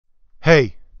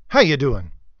Hey, how you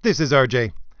doing? This is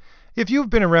RJ. If you've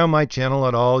been around my channel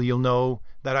at all, you'll know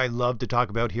that I love to talk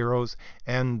about heroes,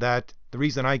 and that the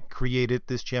reason I created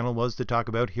this channel was to talk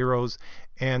about heroes,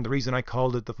 and the reason I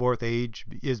called it the Fourth Age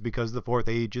is because the Fourth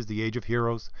Age is the age of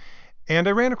heroes. And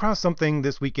I ran across something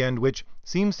this weekend which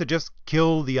seems to just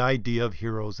kill the idea of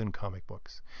heroes in comic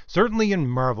books. Certainly in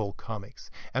Marvel comics.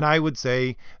 And I would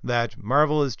say that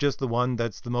Marvel is just the one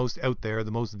that's the most out there, the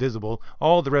most visible.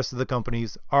 All the rest of the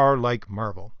companies are like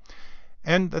Marvel.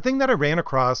 And the thing that I ran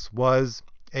across was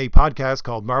a podcast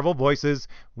called Marvel Voices,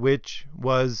 which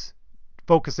was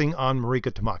focusing on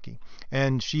Mariko Tamaki.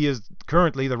 And she is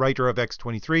currently the writer of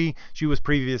X-23. She was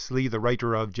previously the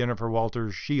writer of Jennifer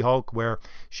Walters' She-Hulk, where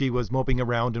she was moping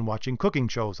around and watching cooking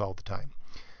shows all the time.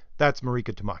 That's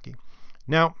Mariko Tamaki.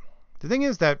 Now, the thing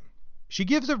is that she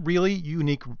gives a really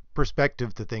unique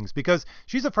perspective to things, because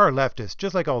she's a far leftist,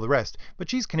 just like all the rest, but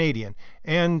she's Canadian.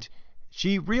 And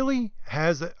she really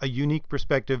has a unique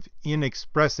perspective in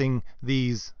expressing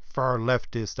these far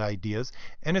leftist ideas,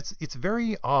 and it's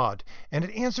very odd, and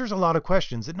it answers a lot of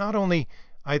questions. It not only,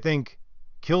 I think,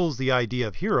 kills the idea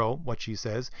of hero, what she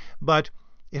says, but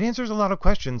it answers a lot of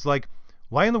questions like,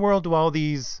 why in the world do all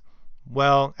these,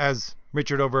 well, as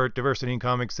Richard over at Diversity in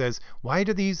Comics says, why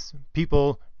do these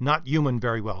people not human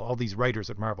very well, all these writers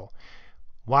at Marvel?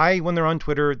 Why, when they're on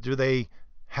Twitter, do they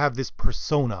have this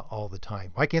persona all the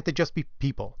time? Why can't they just be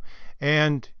people?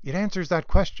 And it answers that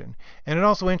question. And it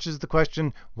also answers the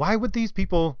question, why would these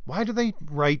people, why do they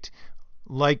write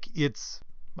like it's,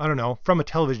 I don't know, from a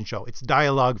television show? It's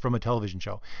dialogue from a television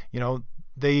show. You know,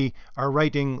 they are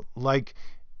writing like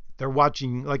they're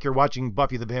watching, like you're watching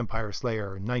Buffy the Vampire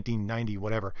Slayer in 1990,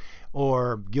 whatever,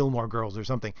 or Gilmore Girls or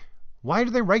something. Why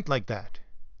do they write like that?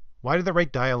 Why do they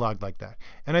write dialogue like that?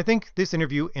 And I think this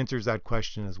interview answers that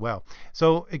question as well.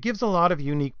 So it gives a lot of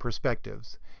unique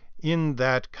perspectives in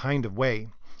that kind of way.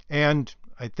 And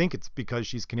I think it's because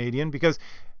she's Canadian, because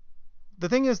the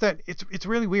thing is that it's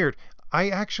really weird. I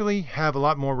actually have a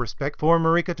lot more respect for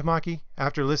Mariko Tamaki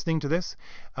after listening to this.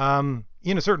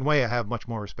 In a certain way, I have much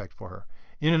more respect for her.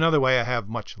 In another way, I have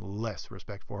much less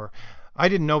respect for her. I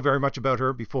didn't know very much about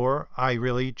her before. I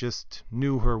really just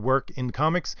knew her work in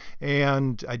comics,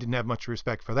 and I didn't have much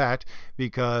respect for that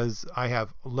because I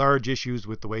have large issues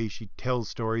with the way she tells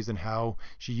stories and how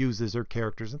she uses her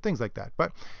characters and things like that.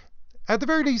 But at the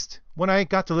very least, when I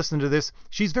got to listen to this,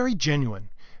 she's very genuine.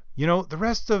 You know, the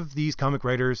rest of these comic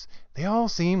writers, they all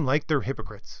seem like they're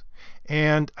hypocrites.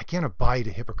 And I can't abide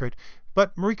a hypocrite,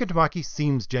 but Mariko Tamaki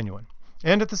seems genuine.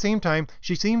 And at the same time,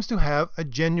 she seems to have a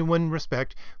genuine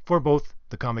respect for both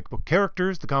the comic book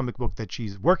characters, the comic book that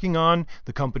she's working on,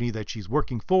 the company that she's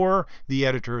working for, the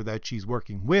editor that she's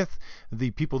working with,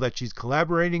 the people that she's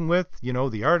collaborating with, you know,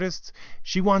 the artists.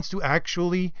 She wants to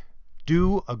actually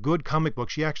do a good comic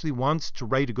book. She actually wants to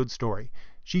write a good story.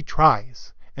 She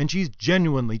tries, and she's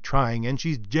genuinely trying, and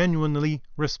she's genuinely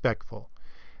respectful.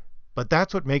 But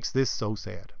that's what makes this so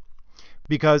sad.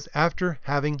 Because after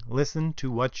having listened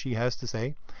to what she has to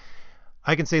say,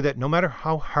 I can say that no matter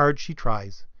how hard she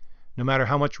tries, no matter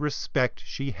how much respect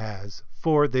she has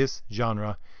for this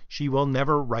genre, she will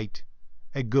never write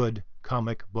a good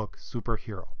comic book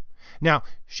superhero. Now,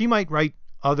 she might write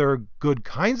other good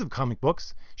kinds of comic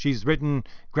books. She's written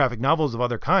graphic novels of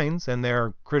other kinds, and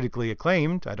they're critically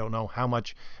acclaimed. I don't know how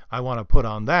much I want to put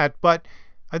on that, but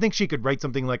I think she could write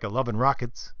something like a Love and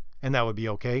Rockets, and that would be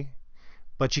okay.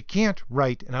 But she can't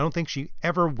write, and I don't think she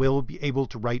ever will be able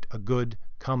to write a good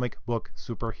comic book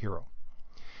superhero.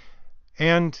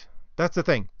 And that's the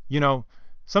thing. You know,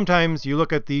 sometimes you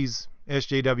look at these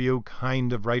SJW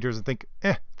kind of writers and think,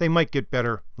 they might get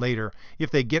better later. If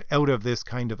they get out of this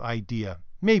kind of idea,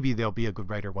 maybe they'll be a good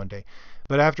writer one day.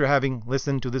 But after having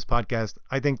listened to this podcast,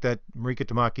 I think that Mariko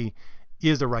Tamaki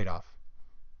is a write-off.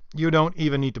 You don't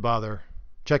even need to bother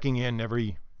checking in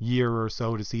every year or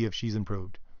so to see if she's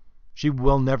improved. She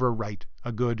will never write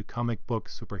a good comic book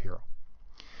superhero.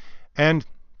 And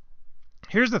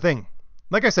here's the thing.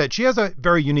 Like I said, she has a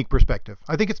very unique perspective.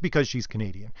 I think it's because she's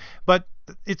Canadian. But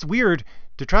it's weird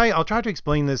to try. I'll try to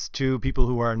explain this to people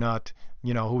who are not,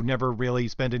 you know, who never really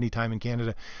spent any time in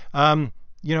Canada.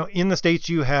 You know, in the States,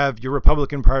 you have your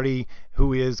Republican Party,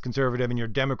 who is conservative, and your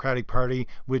Democratic Party,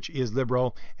 which is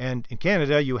liberal. And in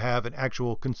Canada, you have an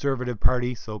actual conservative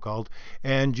party, so-called,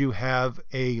 and you have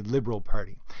a liberal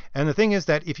party. And the thing is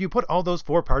that if you put all those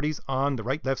four parties on the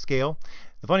right-left scale,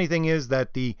 the funny thing is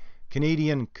that the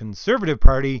Canadian Conservative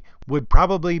Party would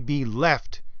probably be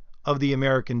left of the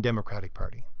American Democratic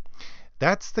Party.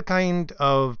 That's the kind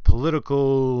of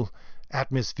political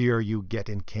atmosphere you get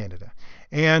in Canada.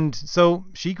 And so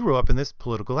she grew up in this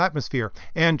political atmosphere.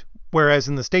 And Whereas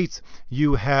in the States,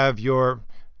 you have your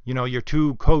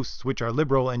two coasts, which are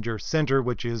liberal, and your center,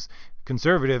 which is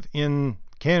conservative. In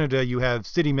Canada, you have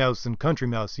city mouse and country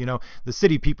mouse. The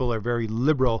city people are very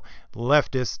liberal,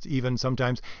 leftist even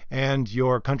sometimes, and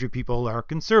your country people are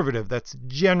conservative. That's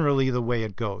generally the way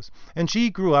it goes. And she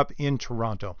grew up in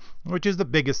Toronto, which is the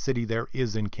biggest city there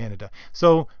is in Canada.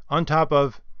 So on top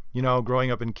of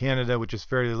growing up in Canada, which is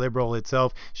fairly liberal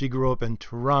itself, she grew up in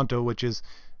Toronto, which is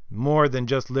more than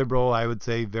just liberal, I would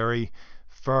say very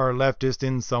far leftist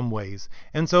in some ways.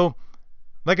 And so,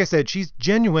 like I said, she's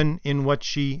genuine in what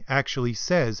she actually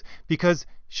says because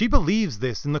she believes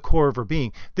this in the core of her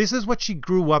being. This is what she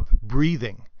grew up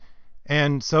breathing.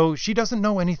 And so she doesn't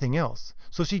know anything else.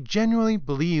 So she genuinely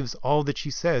believes all that she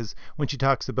says when she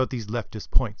talks about these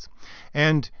leftist points.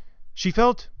 And she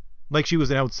felt like she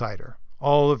was an outsider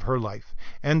all of her life.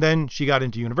 And then she got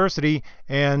into university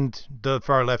and the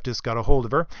far leftists got a hold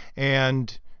of her,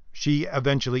 and she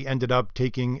eventually ended up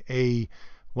taking a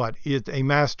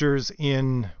master's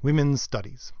in women's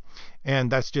studies.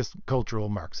 And that's just cultural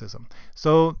Marxism.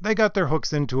 So they got their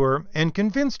hooks into her and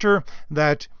convinced her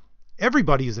that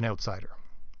everybody is an outsider.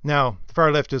 Now, the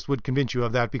far leftists would convince you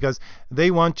of that because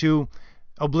they want to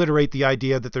obliterate the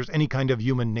idea that there's any kind of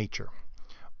human nature,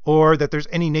 or that there's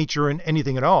any nature in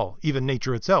anything at all, even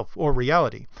nature itself, or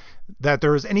reality, that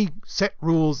there is any set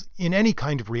rules in any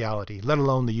kind of reality, let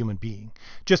alone the human being.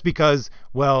 Just because,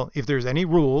 well, if there's any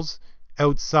rules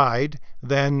outside,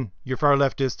 then your far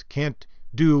leftist can't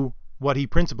do what he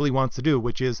principally wants to do,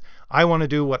 which is, I want to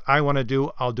do what I want to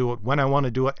do, I'll do it when I want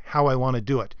to do it, how I want to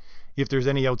do it. If there's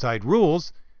any outside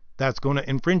rules, that's going to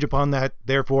infringe upon that,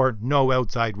 therefore no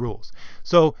outside rules.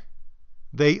 So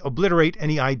they obliterate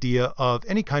any idea of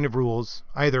any kind of rules,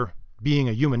 either being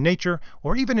a human nature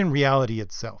or even in reality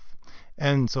itself.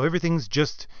 And so everything's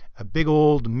just a big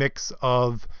old mix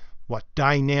of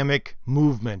dynamic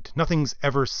movement. Nothing's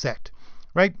ever set,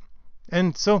 right?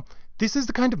 And so this is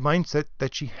the kind of mindset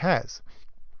that she has.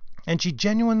 And she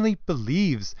genuinely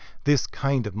believes this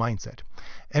kind of mindset.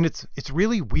 And it's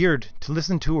really weird to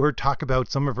listen to her talk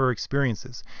about some of her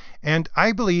experiences. And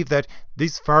I believe that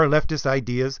these far leftist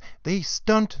ideas, they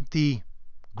stunt the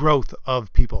growth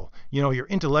of people. Your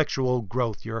intellectual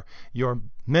growth, your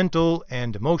mental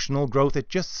and emotional growth, it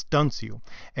just stunts you.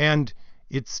 And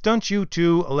it stunts you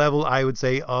to a level, I would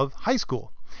say, of high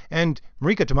school. And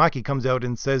Mariko Tamaki comes out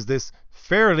and says this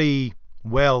fairly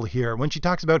well here when she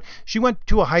talks about she went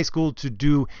to a high school to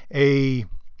do a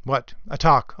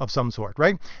talk of some sort,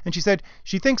 right? And she said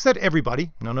she thinks that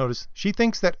everybody, now notice, she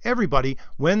thinks that everybody,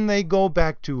 when they go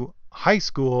back to high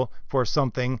school for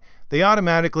something, they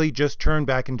automatically just turn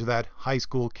back into that high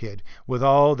school kid with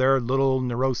all their little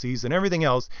neuroses and everything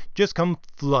else just come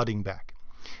flooding back.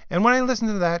 And when I listened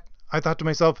to that, I thought to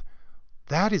myself,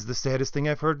 that is the saddest thing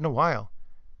I've heard in a while.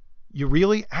 You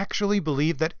really actually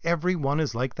believe that everyone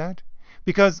is like that?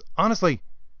 Because honestly,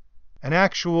 an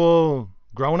actual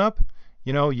grown-up,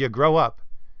 you grow up.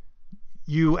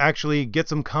 You actually get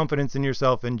some confidence in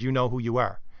yourself and you know who you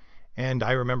are. And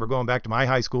I remember going back to my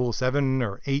high school 7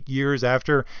 or 8 years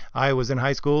after I was in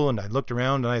high school, and I looked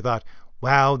around and I thought,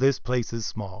 wow, this place is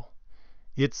small.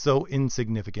 It's so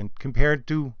insignificant compared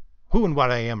to who and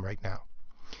what I am right now.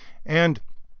 And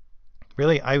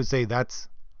really, I would say that's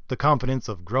the confidence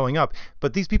of growing up.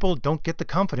 But these people don't get the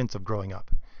confidence of growing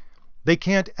up. They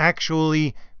can't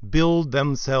actually build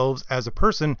themselves as a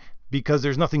person because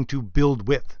there's nothing to build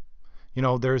with.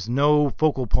 There's no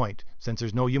focal point. Since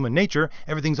there's no human nature,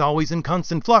 everything's always in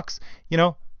constant flux.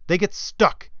 They get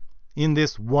stuck in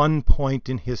this one point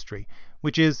in history,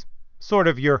 which is sort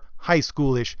of your high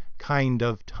schoolish kind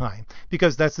of time,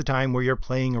 because that's the time where you're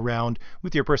playing around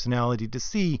with your personality to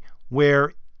see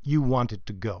where you want it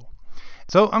to go.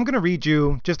 So I'm going to read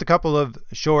you just a couple of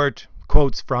short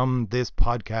quotes from this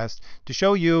podcast to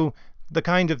show you the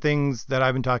kind of things that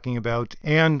I've been talking about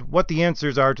and what the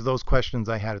answers are to those questions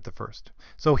I had at the first.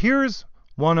 So here's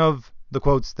one of the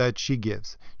quotes that she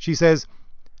gives. She says,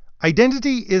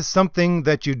 "Identity is something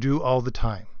that you do all the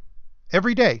time,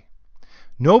 every day.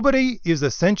 Nobody is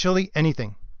essentially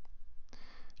anything.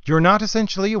 You're not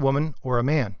essentially a woman or a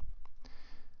man.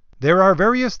 There are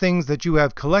various things that you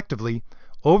have collectively,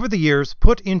 over the years,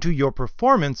 put into your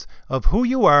performance of who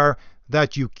you are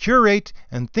that you curate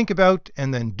and think about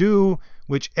and then do,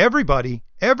 which everybody,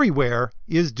 everywhere,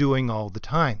 is doing all the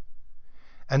time.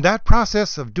 And that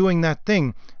process of doing that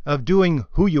thing, of doing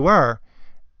who you are,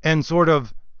 and sort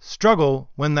of struggle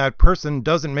when that person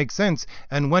doesn't make sense,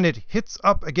 and when it hits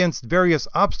up against various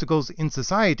obstacles in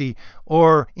society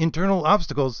or internal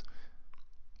obstacles,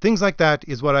 things like that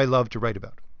is what I love to write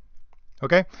about."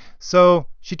 Okay? So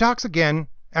she talks again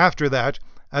after that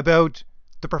about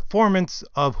the performance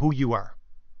of who you are.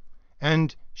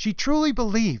 And she truly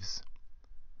believes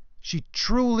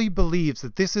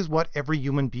that this is what every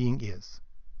human being is.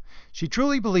 She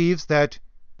truly believes that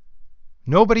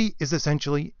nobody is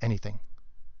essentially anything.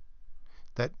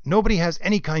 That nobody has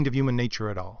any kind of human nature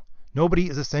at all. Nobody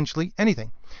is essentially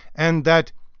anything. And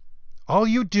that all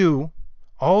you do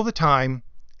all the time,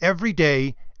 every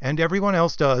day, and everyone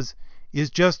else does, is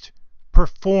just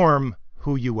perform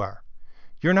who you are.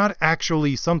 You're not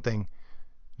actually something.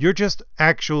 You're just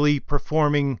actually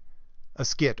performing a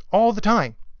skit all the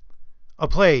time. A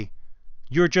play.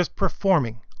 You're just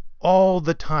performing all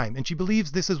the time. And she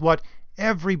believes this is what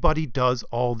everybody does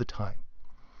all the time.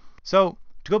 So,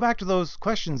 to go back to those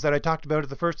questions that I talked about at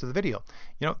the first of the video,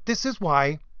 this is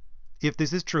why, if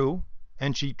this is true,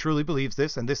 and she truly believes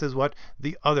this, and this is what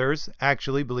the others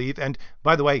actually believe, and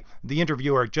by the way, the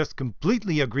interviewer just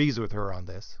completely agrees with her on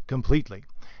this, completely,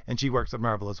 and she works at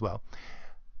Marvel as well.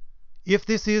 If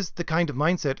this is the kind of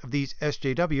mindset of these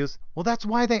SJWs, well, that's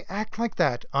why they act like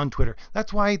that on Twitter.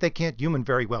 That's why they can't human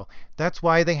very well. That's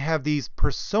why they have these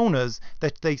personas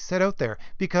that they set out there,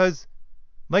 because,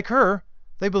 like her,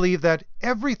 they believe that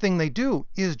everything they do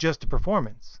is just a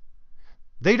performance.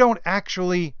 They're not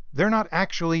actually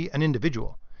an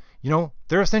individual.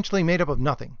 They're essentially made up of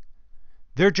nothing.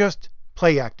 They're just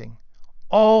play acting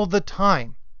all the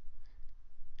time.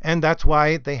 And that's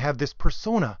why they have this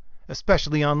persona,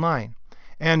 especially online.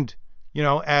 And,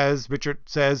 as Richard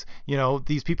says,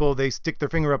 these people, they stick their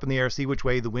finger up in the air, see which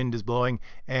way the wind is blowing,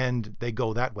 and they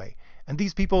go that way. And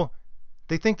these people,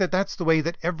 they think that that's the way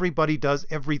that everybody does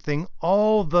everything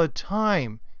all the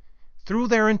time. Through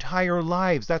their entire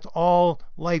lives. That's all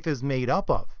life is made up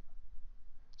of.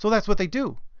 So that's what they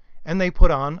do. And they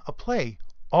put on a play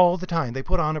all the time. They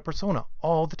put on a persona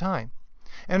all the time.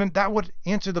 And that would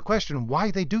answer the question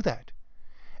why they do that.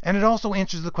 And it also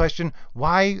answers the question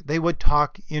why they would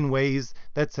talk in ways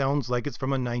that sounds like it's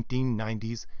from a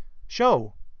 1990s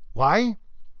show. Why?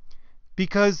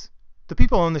 Because the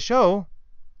people on the show,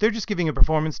 they're just giving a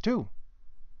performance too.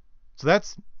 So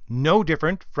that's no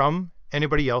different from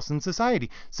anybody else in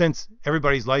society. Since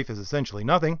everybody's life is essentially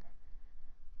nothing,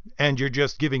 and you're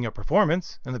just giving a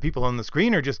performance, and the people on the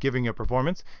screen are just giving a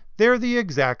performance, they're the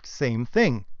exact same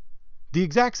thing. The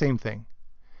exact same thing.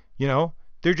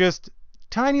 They're just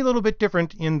tiny little bit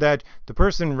different in that the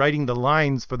person writing the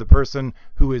lines for the person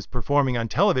who is performing on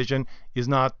television is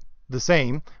not the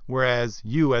same, whereas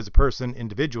you as a person,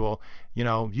 individual,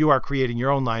 you are creating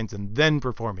your own lines and then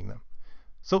performing them.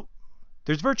 So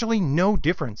there's virtually no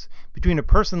difference between a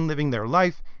person living their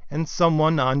life and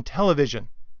someone on television.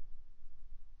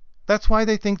 That's why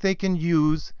they think they can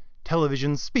use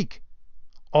television speak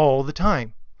all the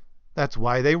time. That's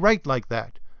why they write like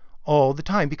that all the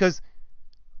time, because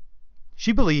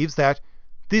she believes that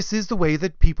this is the way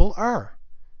that people are.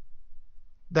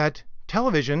 That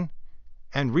television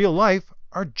and real life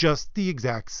are just the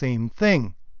exact same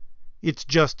thing. It's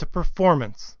just a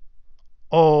performance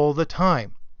all the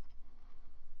time.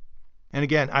 And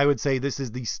again, I would say this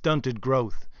is the stunted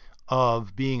growth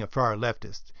of being a far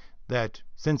leftist, that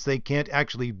since they can't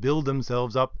actually build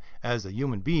themselves up as a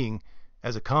human being,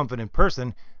 as a confident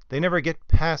person, they never get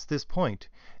past this point,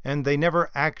 and they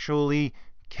never actually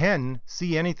can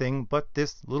see anything but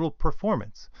this little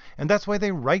performance. And that's why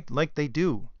they write like they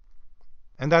do.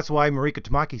 And that's why Mariko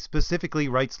Tamaki specifically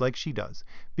writes like she does,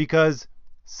 because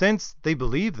since they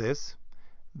believe this,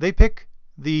 they pick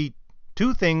the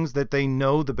two things that they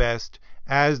know the best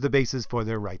as the basis for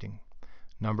their writing.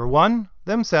 Number one,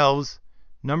 themselves.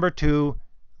 Number two,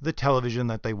 the television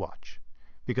that they watch,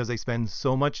 because they spend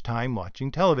so much time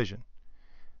watching television.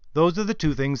 Those are the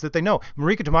two things that they know.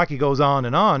 Mariko Tamaki goes on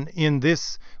and on in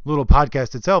this little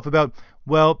podcast itself about,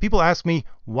 well, people ask me,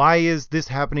 why is this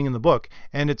happening in the book?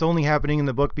 And it's only happening in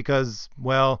the book because,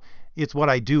 well, it's what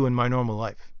I do in my normal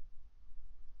life.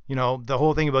 The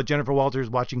whole thing about Jennifer Walters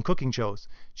watching cooking shows.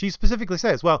 She specifically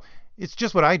says, well, it's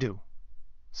just what I do.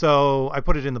 So I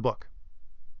put it in the book.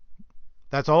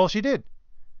 That's all she did.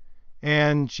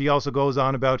 And she also goes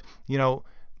on about,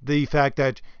 the fact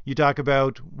that you talk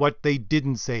about what they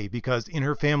didn't say, because in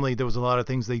her family there was a lot of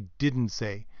things they didn't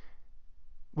say,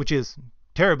 which is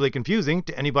terribly confusing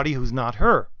to anybody who's not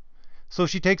her. So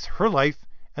she takes her life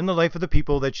and the life of the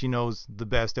people that she knows the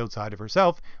best outside of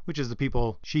herself, which is the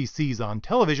people she sees on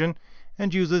television,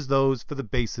 and uses those for the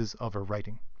basis of her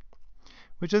writing,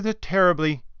 which is a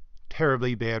terribly,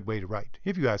 terribly bad way to write,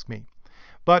 if you ask me.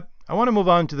 But I want to move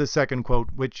on to the second quote,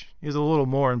 which is a little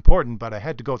more important, but I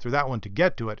had to go through that one to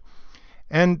get to it.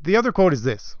 And the other quote is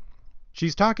this.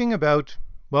 She's talking about,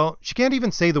 well, she can't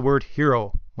even say the word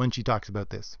hero when she talks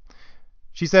about this.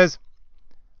 She says,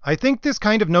 I think this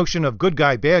kind of notion of good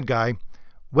guy, bad guy,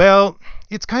 well,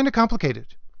 it's kind of complicated.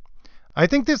 I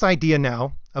think this idea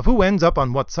now of who ends up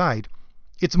on what side,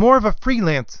 it's more of a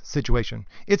freelance situation.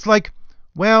 It's like,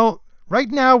 well, right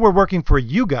now we're working for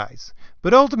you guys,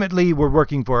 but ultimately we're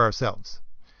working for ourselves.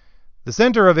 The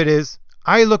center of it is,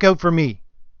 I look out for me.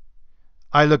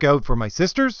 I look out for my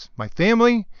sisters, my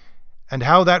family, and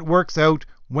how that works out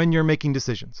when you're making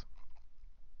decisions.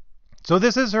 So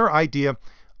this is her idea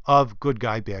of good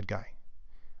guy, bad guy,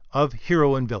 of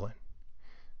hero and villain.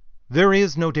 There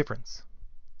is no difference.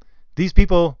 These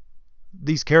people,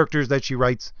 these characters that she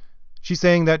writes, she's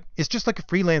saying that it's just like a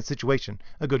freelance situation.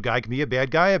 A good guy can be a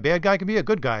bad guy can be a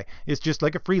good guy. It's just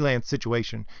like a freelance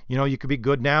situation. You know, you could be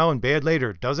good now and bad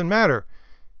later. Doesn't matter.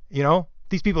 You know,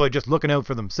 these people are just looking out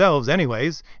for themselves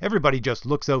anyways. Everybody just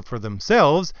looks out for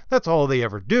themselves. That's all they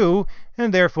ever do.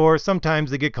 And therefore,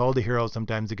 sometimes they get called a hero,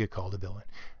 sometimes they get called a villain.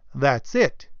 That's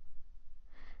it.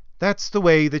 That's the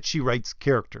way that she writes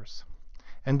characters.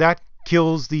 And that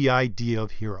kills the idea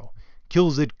of hero.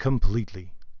 Kills it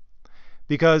completely.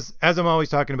 Because, as I'm always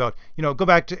talking about, you know, go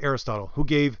back to Aristotle, who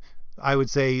gave, I would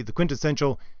say, the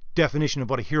quintessential definition of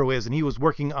what a hero is. And he was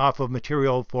working off of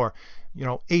material for,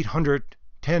 800,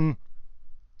 10,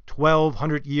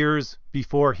 1200 years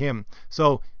before him.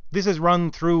 So this has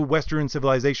run through Western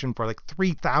civilization for like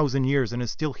 3,000 years and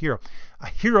is still here. A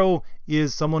hero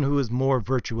is someone who is more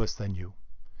virtuous than you.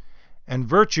 And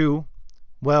virtue,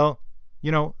 well,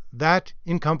 that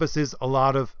encompasses a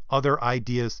lot of other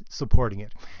ideas supporting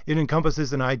it. It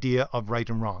encompasses an idea of right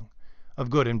and wrong, of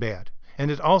good and bad.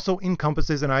 And it also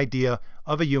encompasses an idea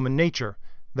of a human nature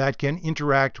that can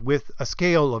interact with a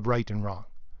scale of right and wrong.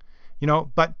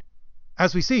 But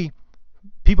as we see,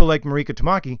 people like Mariko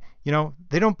Tamaki,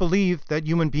 they don't believe that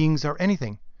human beings are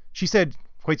anything. She said,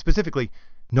 quite specifically,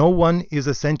 no one is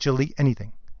essentially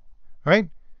anything. Right?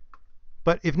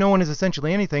 But if no one is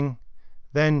essentially anything,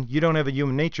 then you don't have a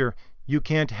human nature. You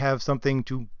can't have something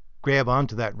to grab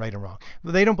onto that right and wrong.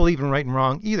 But they don't believe in right and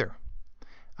wrong either.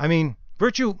 I mean,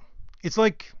 virtue, it's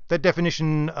like that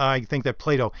definition I think that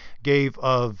Plato gave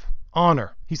of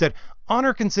honor. He said,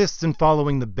 honor consists in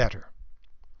following the better.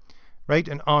 Right?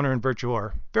 And honor and virtue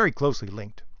are very closely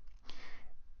linked.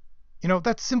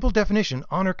 That simple definition,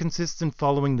 honor consists in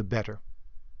following the better.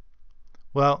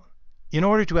 Well, in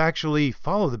order to actually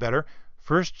follow the better,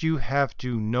 first you have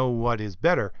to know what is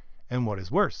better and what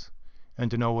is worse. And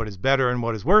to know what is better and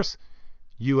what is worse,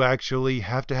 you actually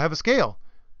have to have a scale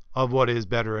of what is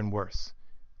better and worse.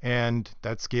 And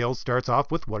that scale starts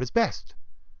off with what is best.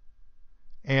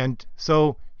 And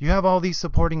so you have all these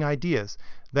supporting ideas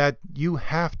that you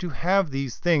have to have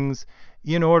these things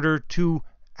in order to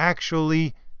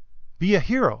actually be a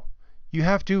hero. You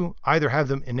have to either have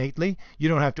them innately. You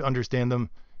don't have to understand them,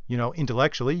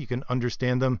 intellectually. You can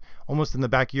understand them almost in the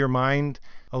back of your mind.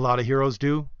 A lot of heroes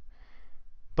do.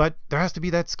 But there has to be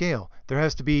that scale. There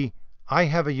has to be, I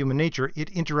have a human nature.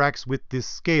 It interacts with this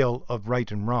scale of right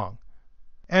and wrong.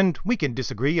 And we can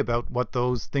disagree about what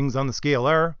those things on the scale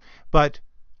are, but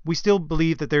we still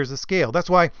believe that there's a scale. That's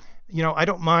why, I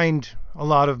don't mind a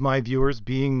lot of my viewers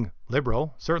being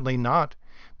liberal. Certainly not,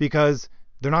 because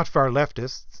they're not far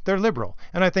leftists. They're liberal.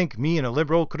 And I think me and a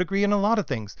liberal could agree on a lot of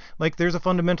things. Like there's a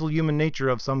fundamental human nature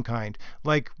of some kind.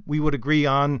 Like we would agree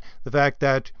on the fact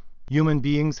that human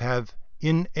beings have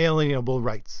inalienable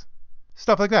rights.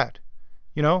 Stuff like that.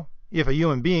 If a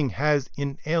human being has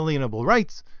inalienable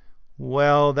rights,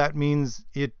 well, that means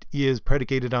it is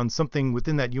predicated on something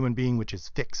within that human being which is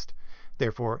fixed.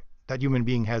 Therefore, that human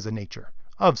being has a nature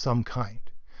of some kind.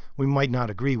 We might not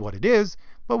agree what it is,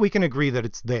 but we can agree that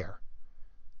it's there.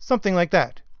 Something like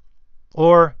that.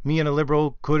 Or me and a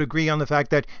liberal could agree on the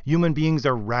fact that human beings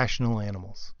are rational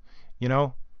animals.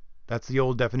 That's the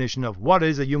old definition of what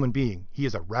is a human being. He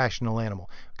is a rational animal,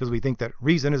 because we think that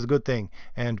reason is a good thing,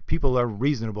 and people are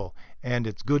reasonable, and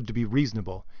it's good to be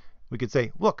reasonable. We could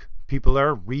say, look, people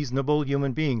are reasonable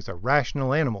human beings, are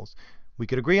rational animals. We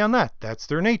could agree on that. That's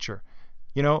their nature.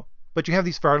 But you have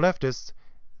these far leftists.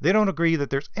 They don't agree that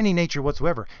there's any nature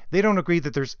whatsoever. They don't agree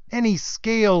that there's any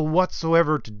scale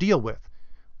whatsoever to deal with.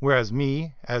 Whereas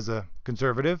me, as a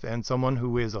conservative and someone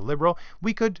who is a liberal,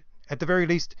 we could, at the very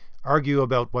least, argue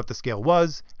about what the scale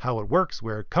was, how it works,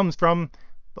 where it comes from,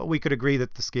 but we could agree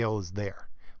that the scale is there.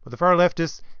 But the far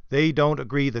leftists, they don't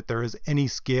agree that there is any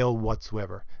scale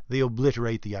whatsoever. They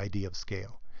obliterate the idea of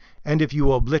scale. And if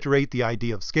you obliterate the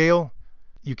idea of scale,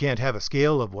 you can't have a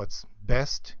scale of what's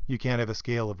best. You can't have a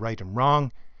scale of right and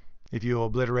wrong. If you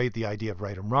obliterate the idea of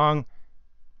right and wrong,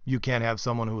 you can't have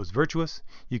someone who is virtuous.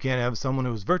 You can't have someone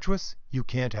who is virtuous. You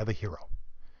can't have a hero.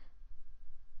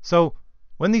 So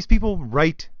when these people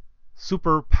write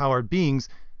super-powered beings,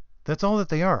 That's all that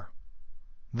they are.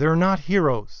 They're not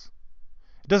heroes.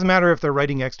 It doesn't matter if they're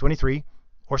writing X-23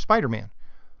 or Spider-Man.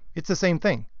 It's the same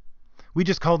thing. We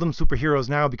just call them superheroes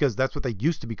now because that's what they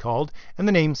used to be called, and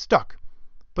the name stuck.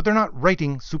 But they're not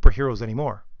writing superheroes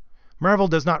anymore. Marvel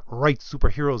does not write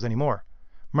superheroes anymore.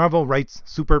 Marvel writes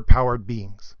superpowered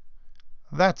beings.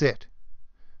 That's it.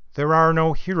 There are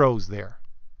no heroes there.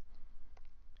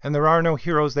 And there are no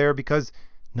heroes there because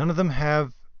none of them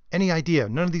have any idea.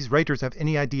 None of these writers have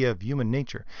any idea of human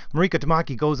nature. Mariko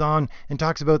Tamaki goes on and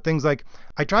talks about things like,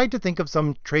 I tried to think of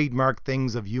some trademark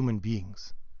things of human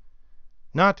beings.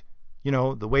 Not,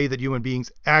 the way that human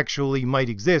beings actually might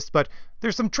exist, but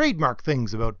there's some trademark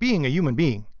things about being a human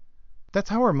being. That's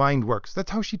how her mind works.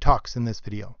 That's how she talks in this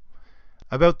video.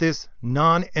 About this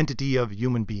non-entity of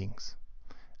human beings.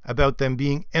 About them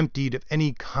being emptied of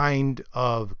any kind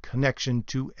of connection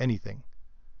to anything.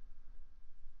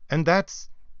 And that's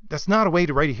not a way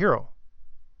to write a hero.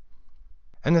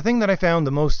 And the thing that I found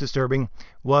the most disturbing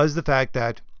was the fact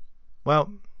that,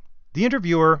 the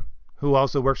interviewer, who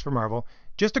also works for Marvel,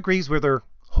 just agrees with her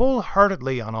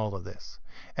wholeheartedly on all of this.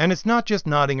 And it's not just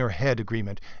nodding her head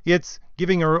agreement, it's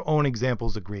giving her own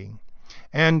examples agreeing.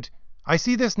 And I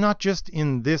see this not just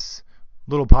in this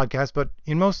little podcast, but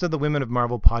in most of the Women of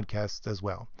Marvel podcasts as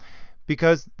well.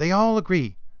 Because they all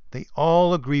agree. They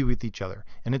all agree with each other.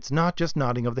 And it's not just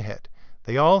nodding of the head.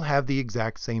 They all have the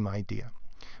exact same idea.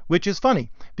 Which is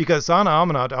funny, because Sana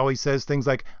Amanat always says things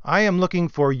like, I am looking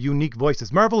for unique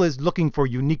voices. Marvel is looking for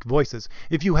unique voices.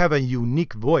 If you have a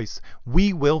unique voice,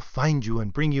 we will find you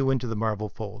and bring you into the Marvel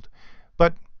fold.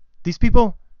 But these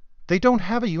people, they don't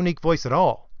have a unique voice at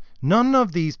all. None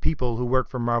of these people who work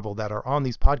for Marvel that are on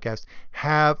these podcasts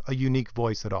have a unique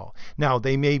voice at all. Now,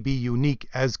 they may be unique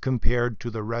as compared to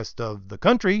the rest of the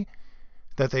country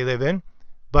that they live in,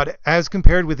 but as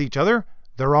compared with each other,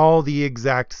 they're all the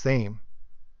exact same.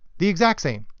 The exact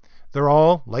same. They're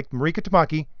all, like Mariko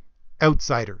Tamaki,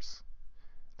 outsiders.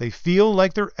 They feel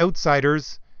like they're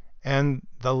outsiders, and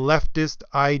the leftist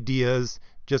ideas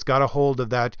just got a hold of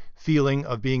that feeling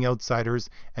of being outsiders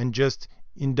and just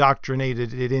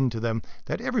indoctrinated it into them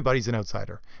that everybody's an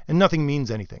outsider and nothing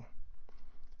means anything.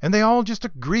 And they all just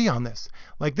agree on this.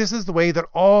 Like, this is the way that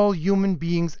all human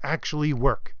beings actually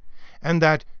work. And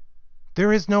that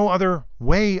there is no other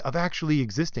way of actually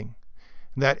existing.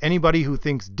 That anybody who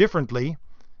thinks differently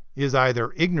is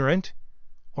either ignorant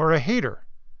or a hater.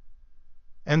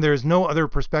 And there's no other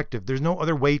perspective. There's no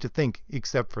other way to think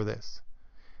except for this.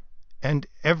 And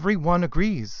everyone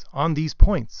agrees on these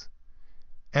points.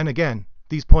 And again,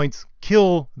 these points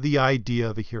kill the idea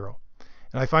of a hero.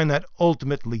 And I find that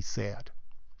ultimately sad.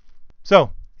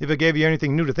 So, if it gave you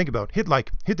anything new to think about, hit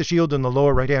like, hit the shield in the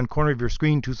lower right hand corner of your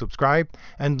screen to subscribe,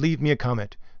 and leave me a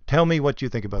comment. Tell me what you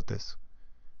think about this.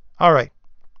 Alright,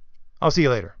 I'll see you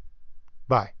later.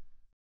 Bye.